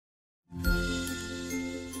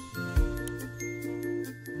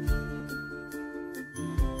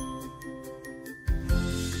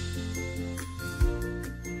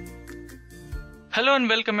Hello and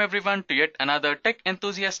welcome everyone to yet another tech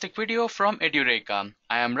enthusiastic video from Edureka.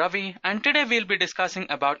 I am Ravi and today we'll be discussing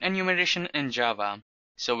about enumeration in Java.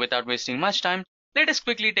 So without wasting much time, let us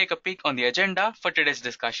quickly take a peek on the agenda for today's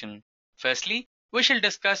discussion. Firstly, we shall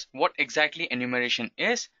discuss what exactly enumeration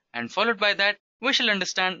is, and followed by that, we shall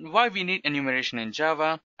understand why we need enumeration in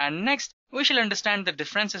Java, and next, we shall understand the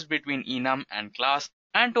differences between enum and class,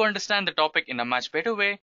 and to understand the topic in a much better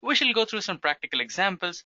way, we shall go through some practical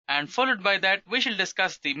examples, and followed by that we shall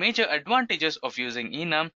discuss the major advantages of using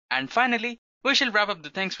enum, and finally we shall wrap up the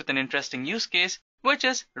things with an interesting use case, which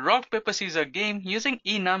is rock paper scissors game using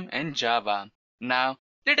enum in Java. Now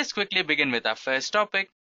let us quickly begin with our first topic,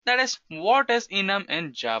 that is, what is enum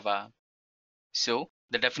in Java? So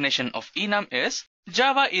the definition of enum is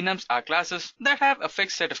Java enums are classes that have a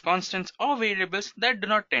fixed set of constants or variables that do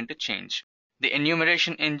not tend to change. The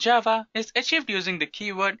enumeration in Java is achieved using the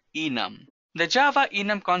keyword enum. The Java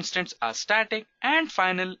enum constants are static and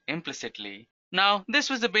final implicitly. Now, this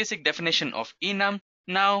was the basic definition of enum.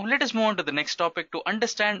 Now, let us move on to the next topic to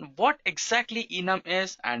understand what exactly enum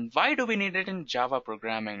is and why do we need it in Java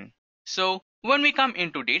programming. So, when we come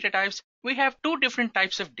into data types, we have two different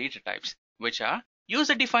types of data types, which are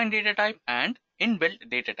user-defined data type and inbuilt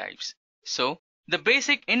data types. So, the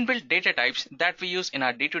basic inbuilt data types that we use in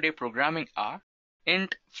our day-to-day programming are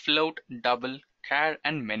int, float, double, char,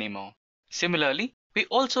 and many more. Similarly, we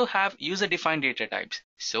also have user-defined data types.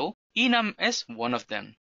 So enum is one of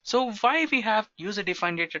them. So why we have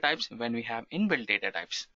user-defined data types when we have inbuilt data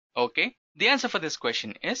types? Okay, the answer for this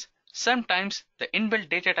question is sometimes the inbuilt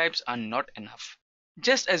data types are not enough.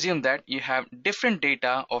 Just assume that you have different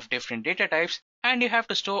data of different data types and you have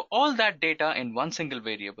to store all that data in one single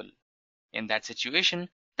variable. In that situation,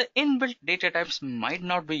 the inbuilt data types might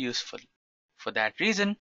not be useful. For that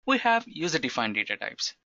reason, we have user-defined data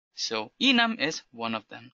types. So enum is one of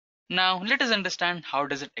them. Now let us understand how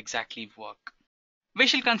does it exactly work. We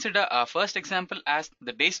shall consider our first example as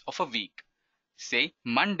the days of a week. Say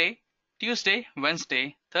Monday, Tuesday,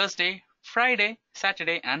 Wednesday, Thursday, Friday,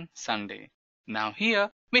 Saturday and Sunday. Now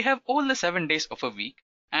here we have all the 7 days of a week,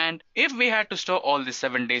 and if we had to store all the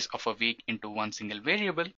 7 days of a week into one single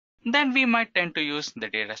variable, then we might tend to use the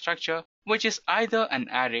data structure, which is either an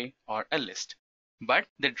array or a list. But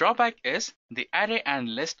the drawback is the array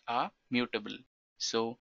and list are mutable.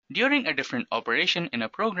 So during a different operation in a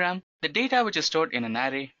program, the data which is stored in an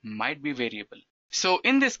array might be variable. So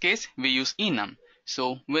in this case, we use enum.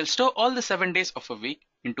 So we'll store all the 7 days of a week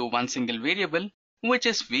into one single variable, which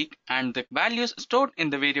is week, and the values stored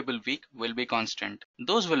in the variable week will be constant.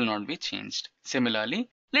 Those will not be changed.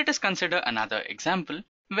 Similarly, let us consider another example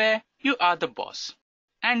where you are the boss,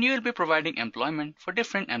 and you will be providing employment for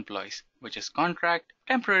different employees, which is contract,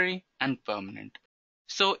 temporary, and permanent.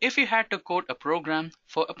 So if you had to code a program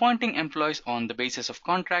for appointing employees on the basis of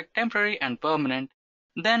contract, temporary, and permanent,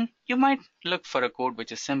 then you might look for a code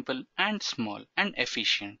which is simple and small and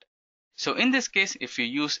efficient. So in this case, if you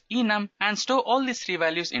use enum and store all these three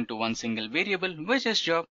values into one single variable, which is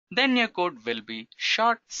job, then your code will be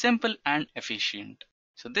short, simple, and efficient.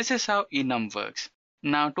 So this is how enum works.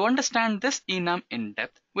 Now to understand this enum in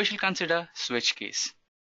depth, we shall consider switch case.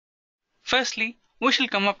 Firstly, we shall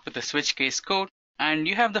come up with a switch case code, and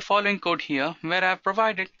you have the following code here where I have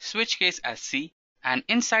provided switch case as C, and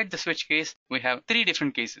inside the switch case we have three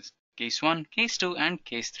different cases, case 1, case 2 and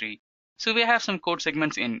case 3. So we have some code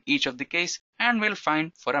segments in each of the case and we'll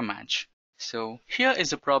find for a match. So here is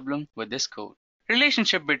the problem with this code.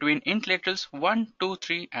 Relationship between int literals 1, 2,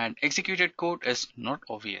 3 and executed code is not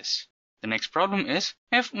obvious. The next problem is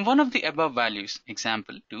if one of the above values,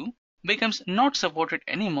 example 2, becomes not supported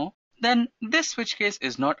anymore, then this switch case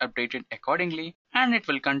is not updated accordingly and it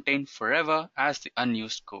will contain forever as the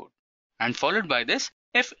unused code. And followed by this,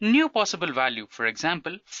 if new possible value, for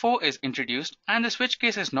example 4, is introduced and the switch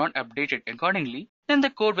case is not updated accordingly, then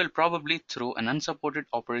the code will probably throw an unsupported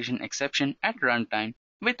operation exception at runtime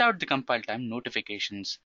without the compile time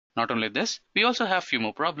notifications. Not only this, we also have few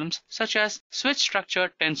more problems, such as switch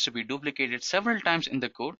structure tends to be duplicated several times in the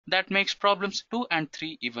code that makes problems 2 and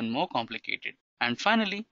 3 even more complicated. And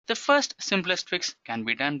finally, the first simplest fix can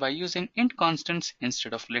be done by using int constants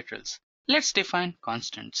instead of literals. Let's define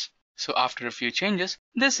constants. So after a few changes,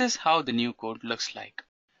 this is how the new code looks like.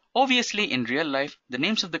 Obviously in real life, the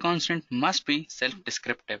names of the constant must be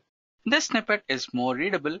self-descriptive. This snippet is more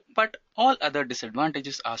readable, but all other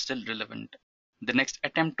disadvantages are still relevant. The next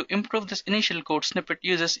attempt to improve this initial code snippet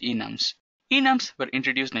uses enums. Enums were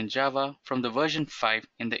introduced in Java from the version 5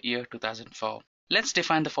 in the year 2004. Let's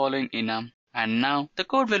define the following enum, and now the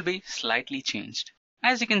code will be slightly changed.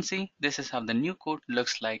 As you can see, this is how the new code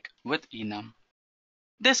looks like with enum.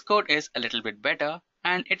 This code is a little bit better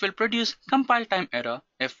and it will produce compile time error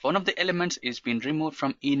if one of the elements is being removed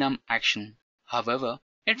from enum action. However,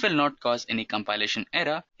 it will not cause any compilation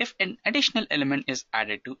error if an additional element is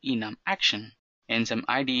added to enum action. In some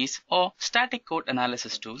IDEs or static code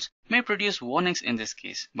analysis tools may produce warnings in this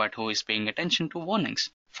case, but who is paying attention to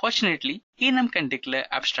warnings? Fortunately, enum can declare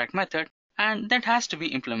abstract method and that has to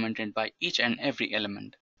be implemented by each and every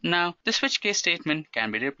element. Now, the switch case statement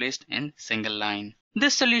can be replaced in single line.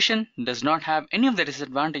 This solution does not have any of the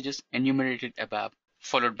disadvantages enumerated above.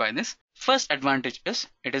 Followed by this, first advantage is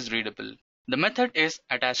it is readable. The method is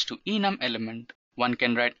attached to enum element. One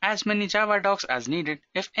can write as many Java docs as needed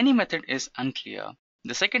if any method is unclear.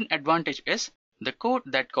 The second advantage is the code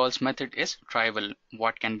that calls method is trivial.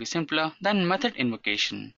 What can be simpler than method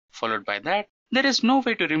invocation? Followed by that, there is no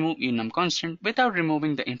way to remove enum constant without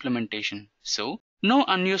removing the implementation. So, no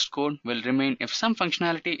unused code will remain if some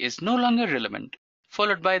functionality is no longer relevant.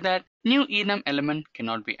 Followed by that, new enum element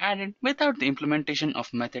cannot be added without the implementation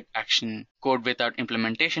of method action. Code without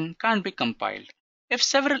implementation can't be compiled. If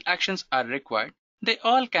several actions are required, they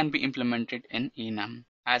all can be implemented in enum.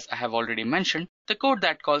 As I have already mentioned, the code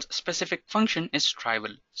that calls specific function is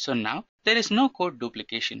trivial. So now there is no code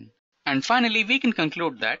duplication. And finally, we can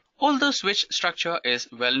conclude that although switch structure is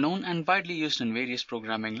well known and widely used in various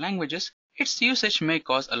programming languages, its usage may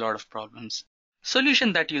cause a lot of problems.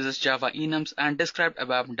 Solution that uses Java enums and described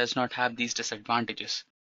above does not have these disadvantages.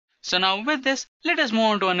 So now with this, let us move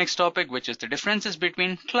on to our next topic, which is the differences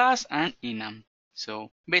between class and enum. So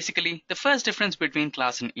basically, the first difference between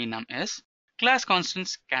class and enum is class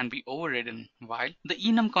constants can be overridden, while the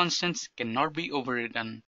enum constants cannot be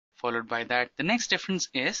overridden. Followed by that, the next difference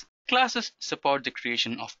is classes support the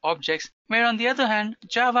creation of objects, where on the other hand,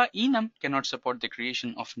 Java enum cannot support the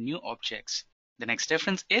creation of new objects. The next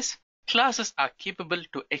difference is classes are capable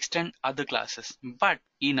to extend other classes, but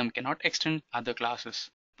enum cannot extend other classes,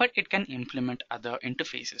 but it can implement other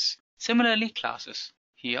interfaces. Similarly, classes.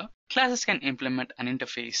 Here, classes can implement an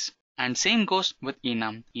interface, and same goes with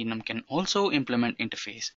enum. Enum can also implement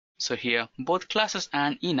interface. So here, both classes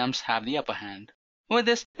and enums have the upper hand. With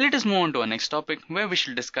this, let us move on to our next topic where we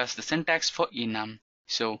shall discuss the syntax for enum.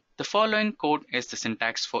 So the following code is the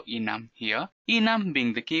syntax for enum. Here, enum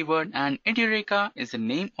being the keyword and Edureka is the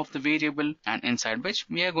name of the variable and inside which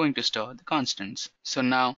we are going to store the constants. So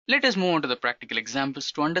now let us move on to the practical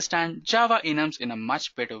examples to understand Java enums in a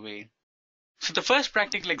much better way. So the first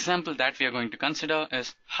practical example that we are going to consider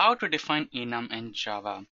is how to define enum in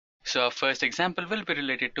Java. So our first example will be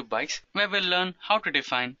related to bikes, where we'll learn how to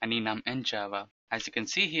define an enum in Java. As you can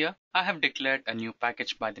see here, I have declared a new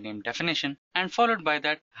package by the name definition, and followed by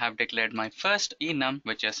that I have declared my first enum,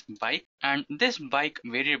 which is bike, and this bike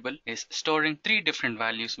variable is storing three different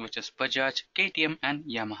values, which is Bajaj, KTM and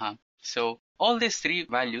Yamaha. So all these three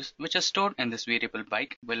values which are stored in this variable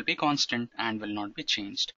bike will be constant and will not be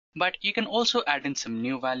changed. But you can also add in some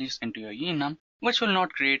new values into your enum, which will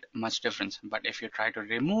not create much difference. But if you try to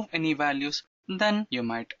remove any values, then you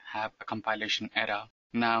might have a compilation error.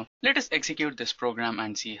 Now let us execute this program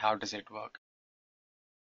and see how does it work.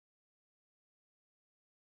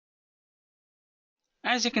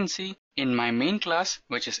 As you can see, in my main class,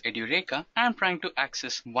 which is Edureka, I am trying to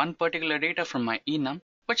access one particular data from my enum,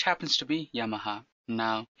 which happens to be Yamaha.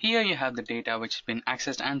 Now here you have the data which has been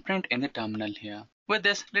accessed and printed in the terminal here. With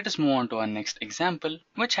this, let us move on to our next example,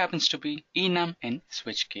 which happens to be enum in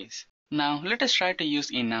switch case. Now let us try to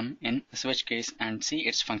use enum in a switch case and see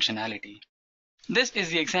its functionality. This is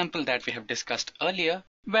the example that we have discussed earlier,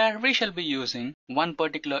 where we shall be using one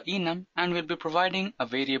particular enum and we'll be providing a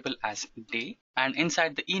variable as day, and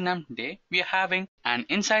inside the enum day we are having, and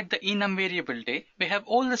inside the enum variable day we have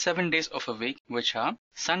all the 7 days of a week, which are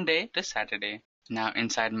Sunday to Saturday. Now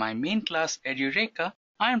inside my main class Edureka,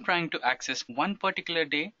 I am trying to access one particular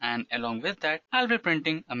day, and along with that I'll be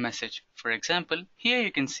printing a message. For example, here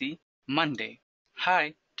you can see Monday.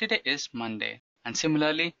 Hi, today is Monday. And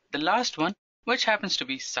similarly the last one, which happens to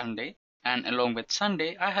be Sunday, and along with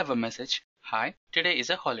Sunday I have a message, hi, today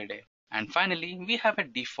is a holiday. And finally we have a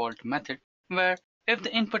default method where if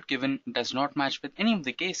the input given does not match with any of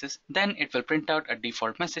the cases, then it will print out a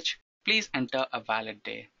default message, please enter a valid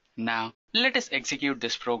day. Now let us execute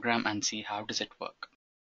this program and see how does it work.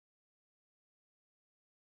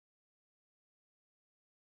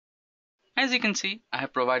 As you can see, I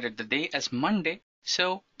have provided the day as Monday,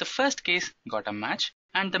 so the first case got a match,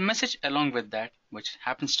 and the message along with that, which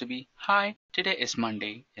happens to be hi, today is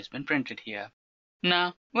Monday, has been printed here.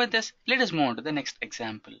 Now with this, let us move on to the next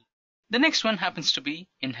example. The next one happens to be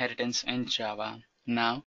inheritance in Java.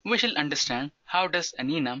 Now we shall understand how does an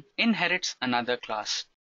enum inherits another class.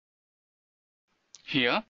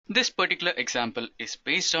 Here, this particular example is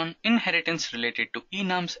based on inheritance related to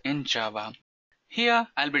enums in Java. Here,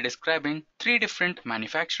 I'll be describing three different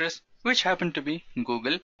manufacturers which happen to be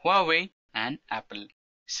Google, Huawei, and Apple.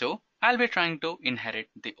 So, I'll be trying to inherit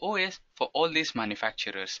the OS for all these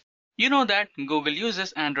manufacturers. You know that Google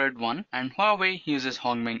uses Android 1 and Huawei uses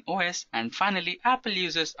Hongmeng OS and finally Apple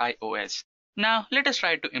uses iOS. Now let us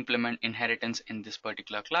try to implement inheritance in this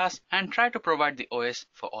particular class and try to provide the OS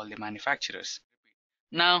for all the manufacturers.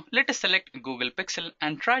 Now let us select Google Pixel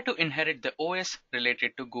and try to inherit the OS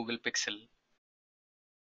related to Google Pixel.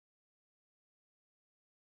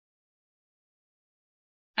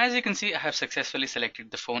 As you can see, I have successfully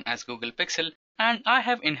selected the phone as Google Pixel and I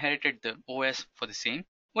have inherited the OS for the same,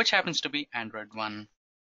 which happens to be Android 1.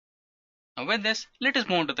 Now with this, let us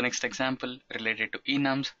move on to the next example related to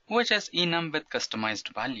enums, which is enum with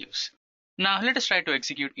customized values. Now let us try to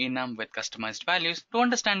execute enum with customized values to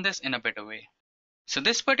understand this in a better way. So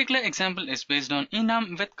this particular example is based on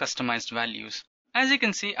enum with customized values. As you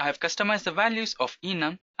can see, I have customized the values of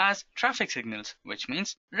enum as traffic signals, which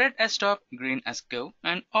means red as stop, green as go,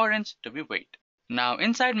 and orange to be wait. Now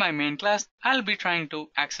inside my main class, I'll be trying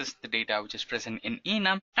to access the data which is present in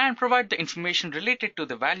enum and provide the information related to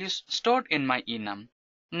the values stored in my enum.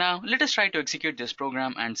 Now let us try to execute this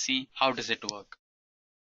program and see how does it work.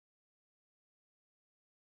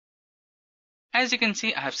 As you can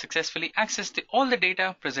see, I have successfully accessed all the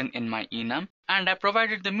data present in my enum and I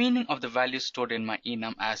provided the meaning of the values stored in my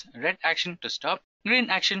enum as red action to stop, green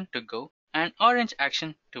action to go, and orange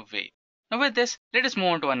action to wait. Now with this, let us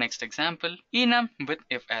move on to our next example, enum with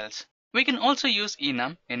if-else. We can also use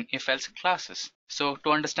enum in if-else classes. So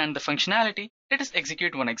to understand the functionality, let us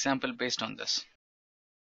execute one example based on this.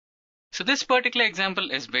 So this particular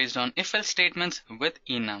example is based on if-else statements with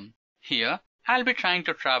enum. Here, I'll be trying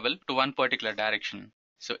to travel to one particular direction.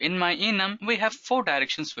 So in my enum, we have four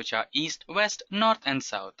directions which are east, west, north, and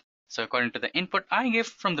south. So according to the input I give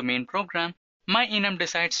from the main program, my enum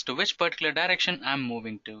decides to which particular direction I'm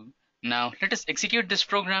moving to. Now let us execute this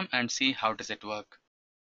program and see how does it work.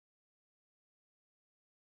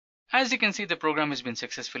 As you can see, the program has been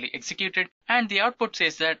successfully executed and the output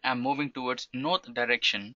says that I'm moving towards north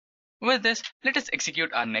direction. With this, let us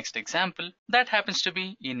execute our next example that happens to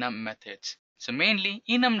be enum methods. So mainly,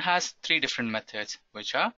 enum has three different methods,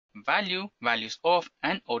 which are value, values of,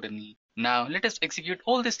 and ordinal. Now let us execute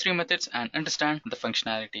all these three methods and understand the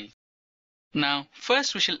functionality. Now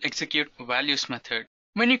first we shall execute values method.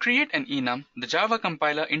 When you create an enum, the Java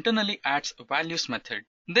compiler internally adds a values method.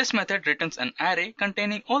 This method returns an array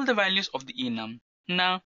containing all the values of the enum.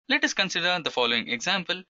 Now let us consider the following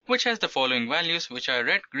example, which has the following values, which are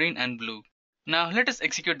red, green, and blue. Now let us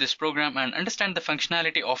execute this program and understand the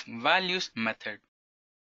functionality of values method.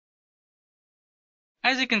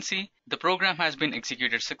 As you can see, the program has been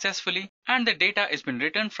executed successfully and the data has been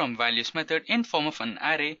returned from values method in form of an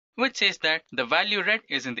array which says that the value red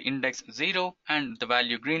is in the index 0 and the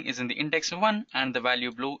value green is in the index 1 and the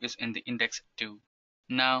value blue is in the index 2.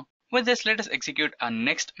 Now with this, let us execute our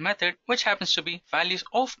next method, which happens to be values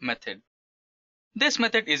of method. This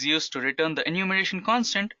method is used to return the enumeration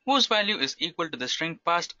constant whose value is equal to the string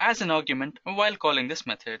passed as an argument while calling this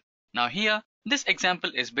method. Now here, this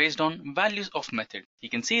example is based on values of method. You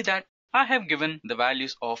can see that I have given the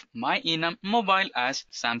values of my enum mobile as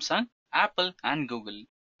Samsung, Apple, and Google.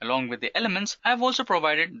 Along with the elements, I have also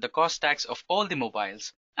provided the cost tags of all the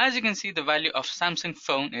mobiles. As you can see, the value of Samsung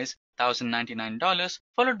phone is $1,099,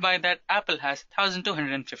 followed by that Apple has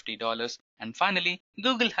 $1,250, and finally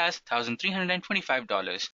Google has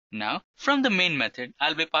 $1,325. Now from the main method,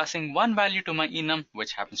 I'll be passing one value to my enum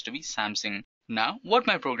which happens to be Samsung. Now what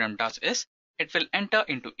my program does is, it will enter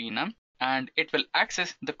into enum and it will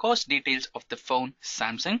access the cost details of the phone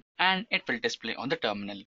Samsung and it will display on the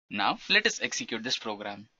terminal. Now let us execute this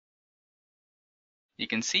program. You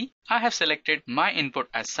can see I have selected my input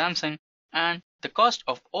as Samsung and the cost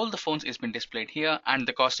of all the phones is been displayed here and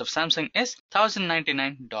the cost of Samsung is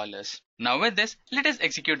 $1,099. Now with this, let us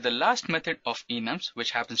execute the last method of enums which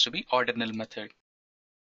happens to be ordinal method.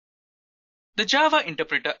 The Java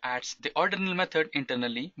interpreter adds the ordinal method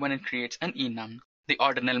internally when it creates an enum. The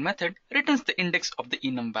ordinal method returns the index of the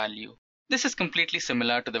enum value. This is completely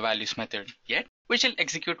similar to the values method, yet we shall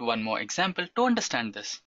execute one more example to understand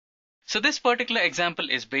this. So this particular example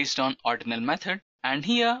is based on ordinal method and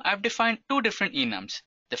here I've defined two different enums.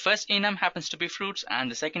 The first enum happens to be fruits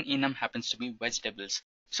and the second enum happens to be vegetables.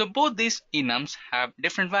 So both these enums have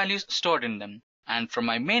different values stored in them and from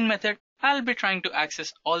my main method I'll be trying to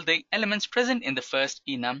access all the elements present in the first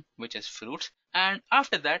enum which is fruits and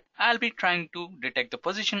after that I'll be trying to detect the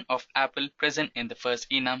position of apple present in the first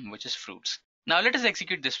enum which is fruits. Now let us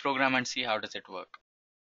execute this program and see how does it work.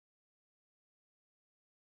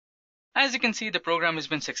 As you can see, the program has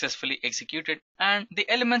been successfully executed and the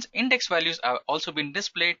elements index values have also been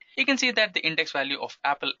displayed. You can see that the index value of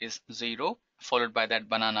apple is 0, followed by that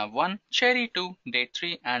banana 1, cherry 2, date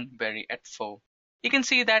 3 and berry at 4. You can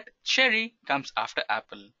see that cherry comes after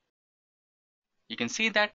apple. You can see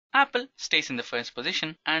that apple stays in the first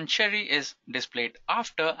position and cherry is displayed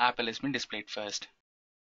after apple has been displayed first.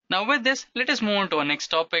 Now with this, let us move on to our next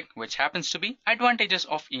topic, which happens to be advantages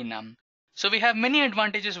of enum. So we have many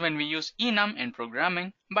advantages when we use enum in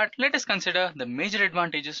programming, but let us consider the major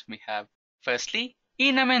advantages we have. Firstly,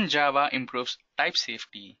 enum in Java improves type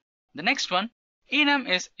safety. The next one, enum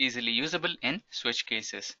is easily usable in switch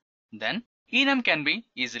cases. Then, enum can be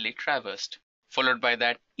easily traversed. Followed by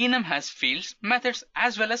that, enum has fields, methods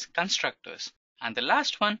as well as constructors. And the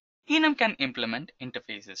last one, enum can implement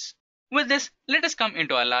interfaces. With this, let us come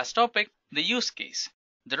into our last topic, the use case.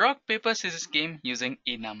 The rock, paper, scissors game using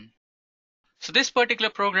enum. So this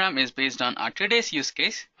particular program is based on our today's use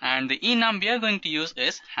case, and the enum we are going to use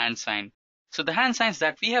is hand sign. So the hand signs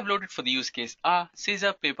that we have loaded for the use case are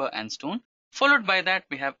scissor, paper and stone. Followed by that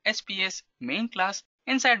we have SPS main class,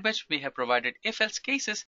 inside which we have provided if-else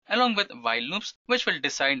cases along with while loops, which will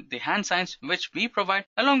decide the hand signs which we provide.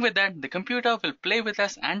 Along with that, the computer will play with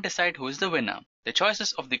us and decide who is the winner. The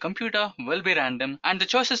choices of the computer will be random and the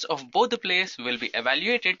choices of both the players will be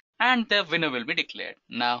evaluated and the winner will be declared.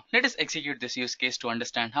 Now let us execute this use case to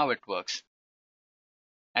understand how it works.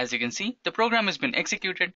 As you can see, the program has been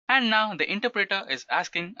executed and now the interpreter is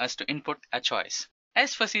asking us to input a choice.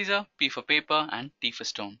 S for scissor, P for paper and T for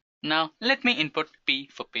stone. Now let me input P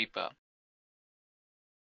for paper.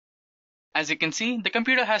 As you can see, the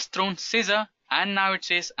computer has thrown scissor and now it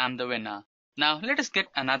says I'm the winner. Now let us get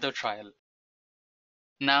another trial.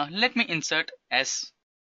 Now let me insert S.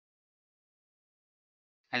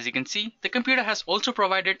 As you can see, the computer has also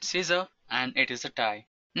provided scissor and it is a tie.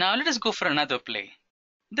 Now let us go for another play.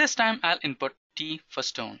 This time I'll input T for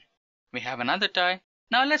stone. We have another tie.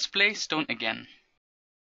 Now let's play stone again.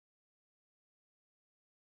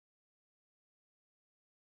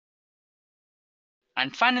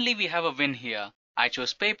 And finally we have a win here. I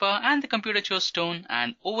chose paper and the computer chose stone,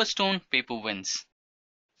 and over stone paper wins.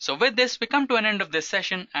 So with this we come to an end of this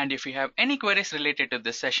session, and if you have any queries related to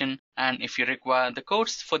this session and if you require the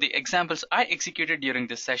codes for the examples I executed during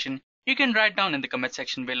this session, you can write down in the comment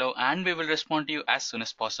section below and we will respond to you as soon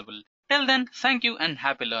as possible. Till then, thank you and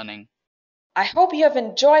happy learning. I hope you have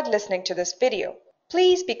enjoyed listening to this video.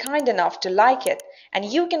 Please be kind enough to like it, and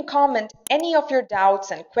you can comment any of your doubts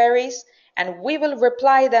and queries and we will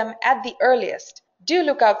reply them at the earliest. Do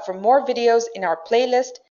look out for more videos in our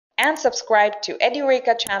playlist and subscribe to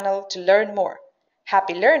Edureka channel to learn more.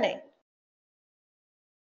 Happy learning!